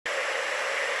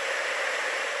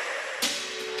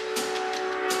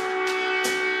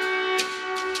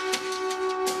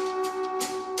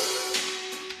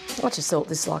I just thought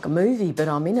this is like a movie, but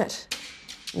I'm in it,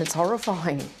 and it's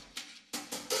horrifying.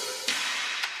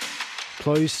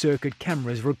 Closed-circuit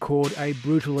cameras record a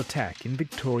brutal attack in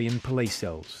Victorian police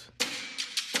cells.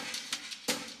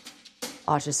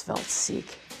 I just felt sick.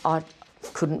 I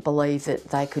couldn't believe that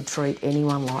they could treat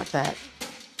anyone like that.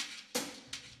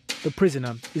 The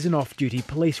prisoner is an off-duty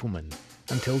policewoman.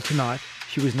 Until tonight,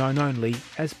 she was known only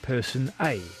as Person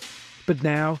A. But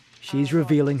now she is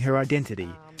revealing her identity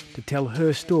to tell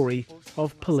her story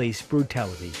of police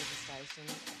brutality.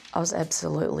 I was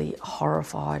absolutely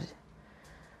horrified,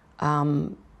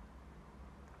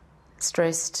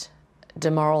 stressed,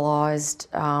 demoralised,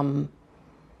 and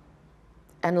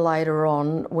later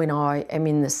on, when I am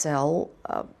in the cell,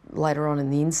 later on in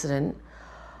the incident,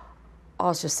 I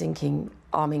was just thinking,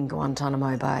 I'm in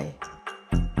Guantanamo Bay.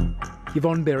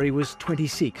 Yvonne Berry was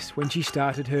 26 when she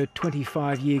started her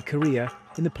 25-year career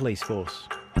in the police force.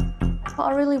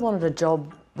 I really wanted a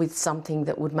job with something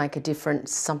that would make a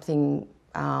difference, something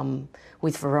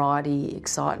with variety,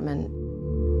 excitement.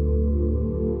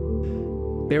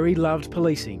 Berry loved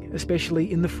policing,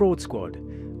 especially in the fraud squad,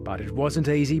 but it wasn't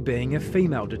easy being a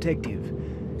female detective.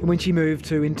 And when she moved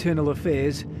to internal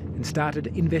affairs and started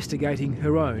investigating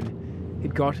her own,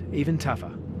 it got even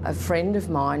tougher. A friend of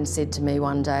mine said to me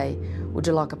one day, "Would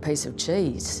you like a piece of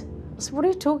cheese?" I said, "What are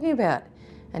you talking about?"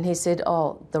 And he said,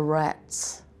 "Oh, the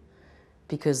rats,"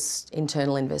 because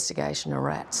internal investigation are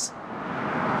rats.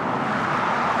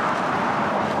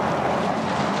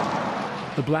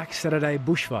 The Black Saturday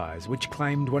bushfires, which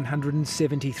claimed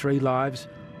 173 lives,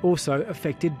 also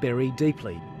affected Berry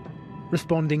deeply.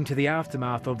 Responding to the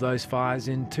aftermath of those fires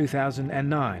in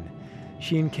 2009,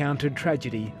 she encountered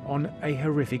tragedy on a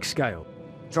horrific scale.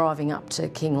 Driving up to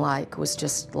King Lake was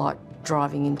just like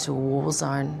driving into a war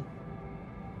zone.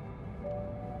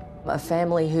 A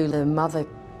family who the mother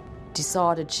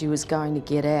decided she was going to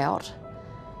get out,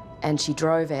 and she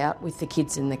drove out with the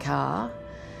kids in the car,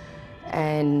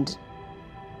 and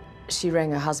she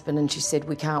rang her husband and she said,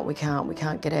 we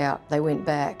can't get out. They went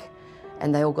back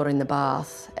and they all got in the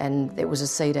bath, and it was a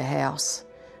cedar house.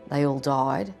 They all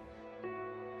died.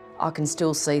 I can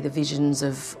still see the visions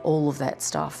of all of that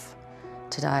stuff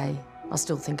today. I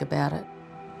still think about it.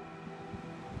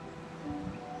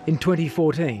 In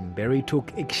 2014, Berry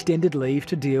took extended leave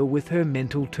to deal with her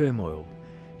mental turmoil.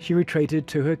 She retreated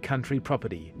to her country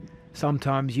property,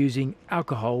 sometimes using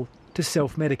alcohol to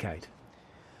self-medicate.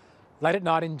 Late at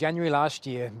night in January last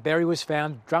year, Berry was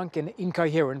found drunk and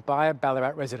incoherent by a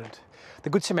Ballarat resident. The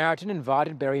Good Samaritan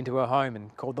invited Berry into her home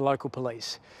and called the local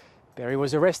police. Berry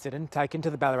was arrested and taken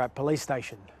to the Ballarat police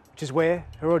station, which is where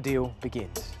her ordeal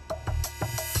begins.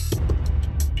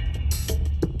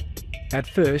 At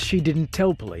first, she didn't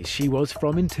tell police she was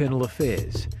from Internal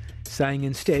Affairs, saying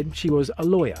instead she was a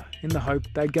lawyer in the hope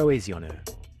they'd go easy on her.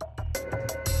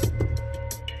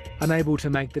 Unable to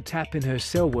make the tap in her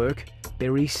cell work,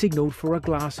 Berry signalled for a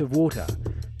glass of water,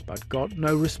 but got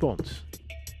no response.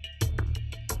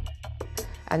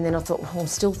 And then I thought, well, I'm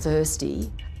still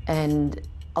thirsty. And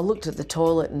I looked at the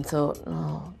toilet and thought,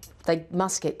 oh, they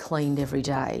must get cleaned every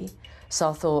day. So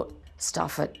I thought,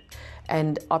 stuff it.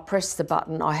 And I pressed the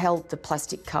button, I held the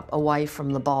plastic cup away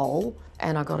from the bowl,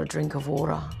 and I got a drink of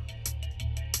water.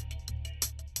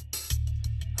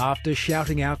 After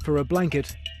shouting out for a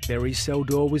blanket, Berry's cell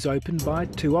door was opened by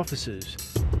two officers.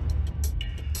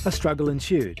 A struggle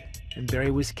ensued, and Berry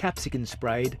was capsicum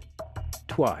sprayed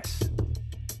twice.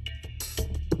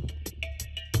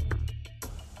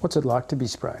 What's it like to be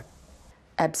sprayed?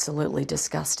 Absolutely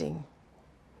disgusting.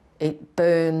 It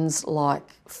burns like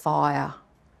fire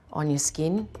on your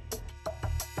skin.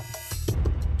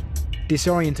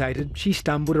 Disorientated, she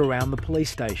stumbled around the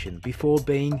police station before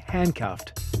being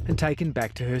handcuffed and taken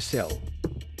back to her cell.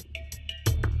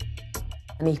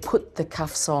 And he put the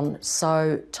cuffs on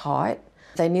so tight,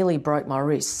 they nearly broke my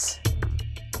wrists.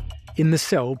 In the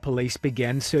cell, police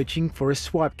began searching for a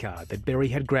swipe card that Berry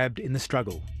had grabbed in the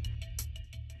struggle.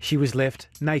 She was left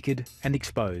naked and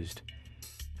exposed.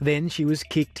 Then she was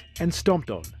kicked and stomped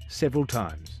on several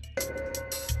times.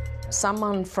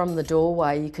 Someone from the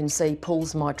doorway, you can see,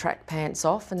 pulls my track pants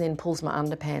off and then pulls my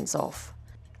underpants off.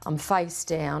 I'm face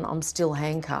down, I'm still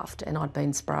handcuffed, and I'd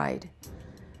been sprayed.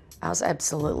 I was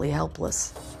absolutely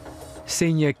helpless.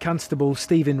 Senior Constable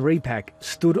Stephen Repack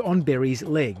stood on Berry's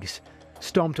legs,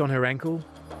 stomped on her ankle,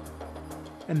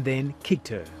 and then kicked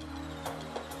her.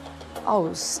 Oh, it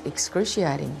was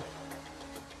excruciating.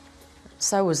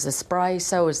 So was the spray,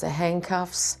 so was the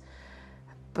handcuffs.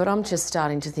 But I'm just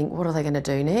starting to think, what are they going to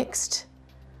do next?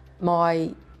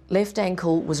 My left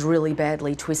ankle was really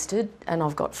badly twisted, and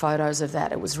I've got photos of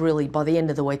that. It was really, by the end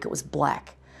of the week, it was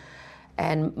black.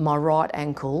 and my right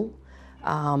ankle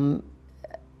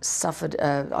suffered,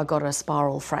 I got a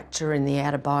spiral fracture in the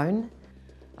outer bone.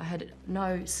 I had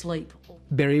no sleep.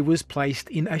 Berry was placed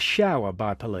in a shower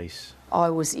by police. I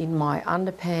was in my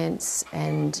underpants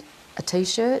and a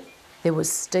t-shirt. There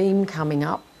was steam coming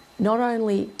up. Not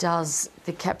only does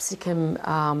the capsicum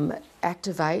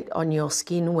activate on your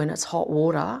skin when it's hot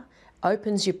water,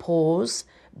 opens your pores,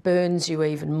 burns you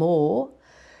even more,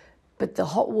 but the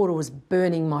hot water was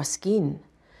burning my skin.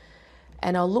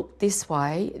 And I looked this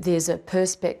way, there's a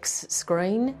Perspex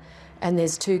screen and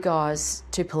there's two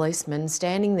policemen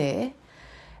standing there.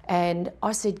 And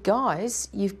I said, guys,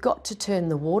 you've got to turn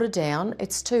the water down,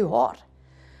 it's too hot.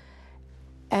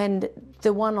 And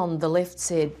the one on the left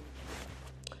said,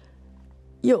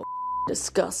 you're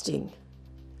disgusting.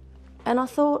 And I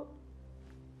thought,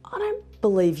 I don't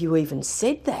believe you even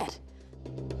said that.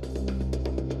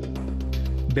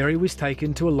 Berry was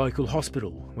taken to a local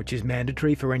hospital, which is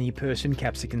mandatory for any person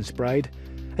capsicum sprayed,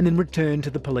 and then returned to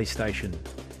the police station.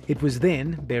 It was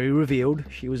then Berry revealed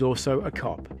she was also a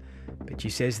cop, but she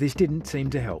says this didn't seem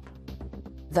to help.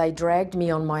 They dragged me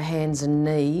on my hands and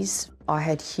knees. I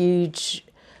had huge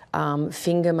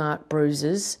finger mark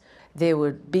bruises. There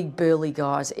were big burly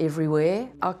guys everywhere.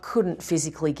 I couldn't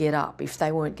physically get up if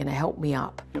they weren't going to help me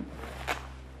up.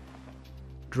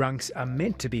 Drunks are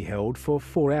meant to be held for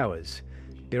 4 hours.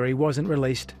 Berry wasn't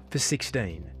released for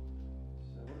 16.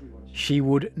 She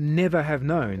would never have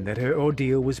known that her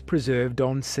ordeal was preserved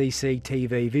on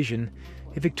CCTV vision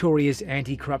if Victoria's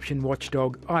anti-corruption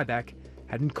watchdog IBAC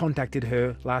hadn't contacted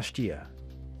her last year.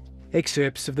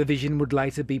 Excerpts of the vision would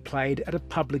later be played at a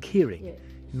public hearing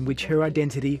in which her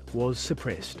identity was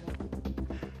suppressed.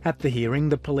 At the hearing,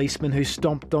 the policeman who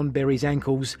stomped on Berry's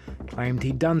ankles claimed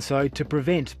he'd done so to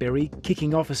prevent Berry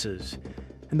kicking officers,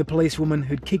 and the policewoman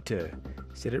who'd kicked her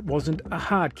said it wasn't a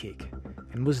hard kick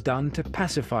and was done to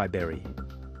pacify Berry.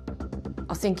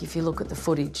 I think if you look at the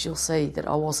footage, you'll see that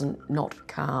I wasn't not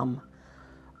calm.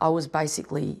 I was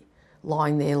basically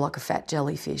lying there like a fat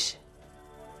jellyfish.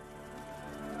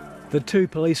 The two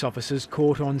police officers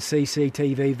caught on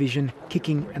CCTV vision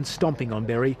kicking and stomping on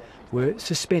Berry were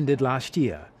suspended last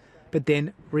year, but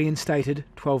then reinstated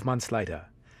 12 months later.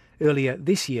 Earlier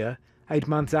this year, 8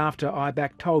 months after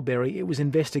IBAC told Berry it was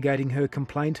investigating her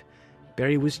complaint,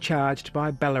 Berry was charged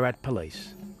by Ballarat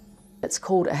police. It's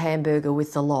called a hamburger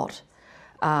with the lot.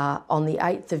 On the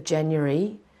 8th of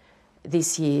January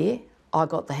this year, I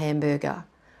got the hamburger.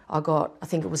 I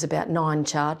think it was about 9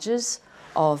 charges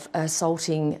of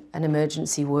assaulting an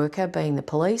emergency worker, being the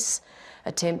police,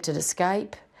 attempted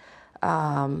escape,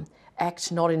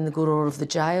 act not in the good order of the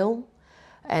jail,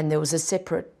 and there was a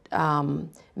separate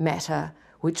matter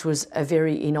which was a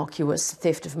very innocuous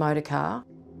theft of motor car.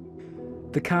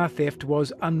 The car theft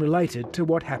was unrelated to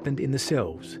what happened in the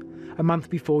cells. A month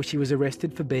before she was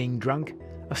arrested for being drunk,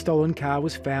 a stolen car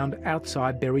was found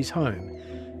outside Berry's home,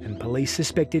 and police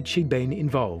suspected she'd been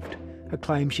involved, a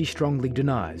claim she strongly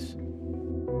denies.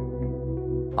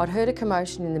 I'd heard a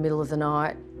commotion in the middle of the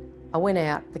night. I went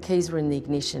out, the keys were in the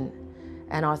ignition,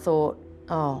 and I thought,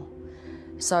 oh.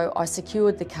 So I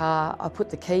secured the car, I put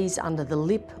the keys under the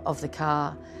lip of the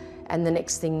car, and the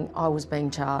next thing I was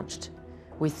being charged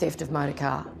with theft of motor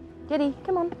car. Getty,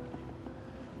 come on.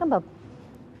 Come, Bob.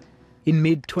 In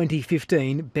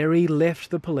mid-2015, Berry left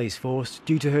the police force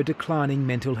due to her declining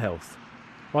mental health.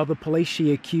 While the police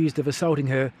she accused of assaulting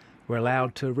her were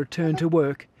allowed to return to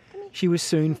work, she was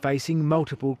soon facing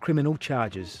multiple criminal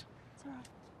charges.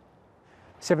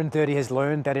 7:30 has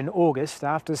learned that in August,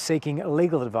 after seeking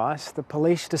legal advice, the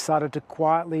police decided to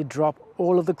quietly drop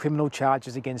all of the criminal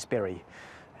charges against Berry.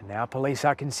 And now police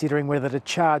are considering whether to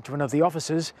charge one of the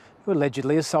officers who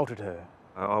allegedly assaulted her.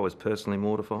 I was personally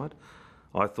mortified.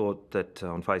 I thought that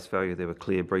on face value there were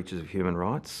clear breaches of human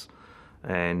rights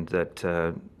and that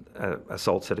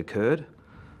assaults had occurred.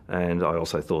 And I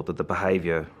also thought that the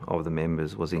behaviour of the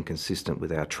members was inconsistent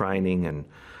with our training and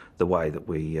the way that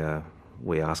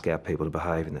we ask our people to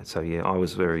behave in that. So yeah, I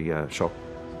was very shocked.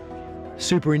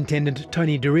 Superintendent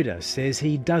Tony Derrida says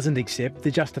he doesn't accept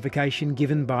the justification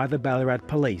given by the Ballarat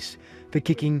police for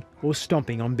kicking or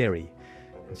stomping on Berry,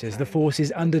 and says the force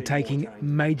is undertaking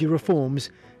major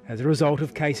reforms as a result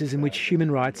of cases in which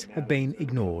human rights have been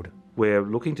ignored. We're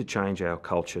looking to change our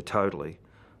culture totally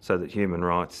so that human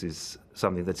rights is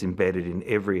something that's embedded in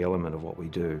every element of what we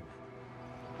do.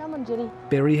 Come on, Jenny.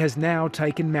 Berry has now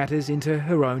taken matters into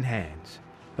her own hands.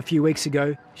 A few weeks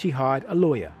ago, she hired a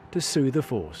lawyer to sue the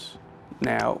force.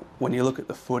 Now, when you look at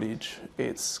the footage,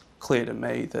 it's clear to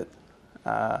me that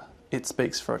it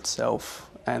speaks for itself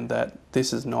and that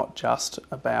this is not just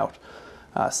about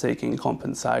seeking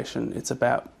compensation, it's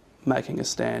about making a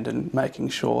stand and making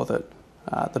sure that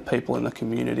the people in the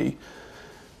community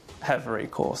have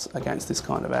recourse against this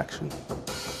kind of action.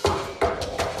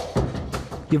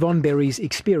 Yvonne Berry's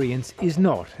experience is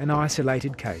not an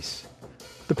isolated case.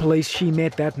 The police she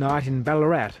met that night in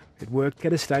Ballarat had worked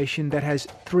at a station that has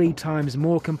 3 times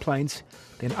more complaints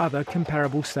than other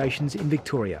comparable stations in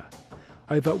Victoria.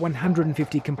 Over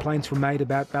 150 complaints were made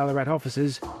about Ballarat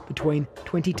officers between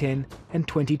 2010 and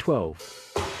 2012.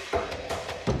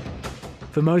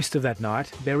 For most of that night,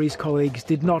 Berry's colleagues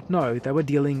did not know they were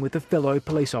dealing with a fellow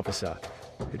police officer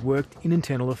who'd worked in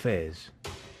internal affairs.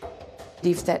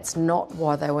 If that's not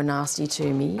why they were nasty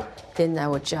to me, then they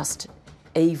were just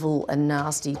evil and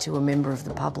nasty to a member of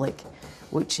the public,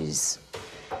 which is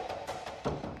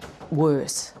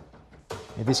worse.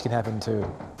 If this can happen to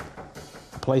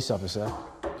a police officer?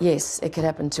 Yes, it could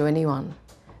happen to anyone.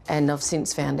 And I've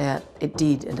since found out it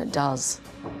did, and it does.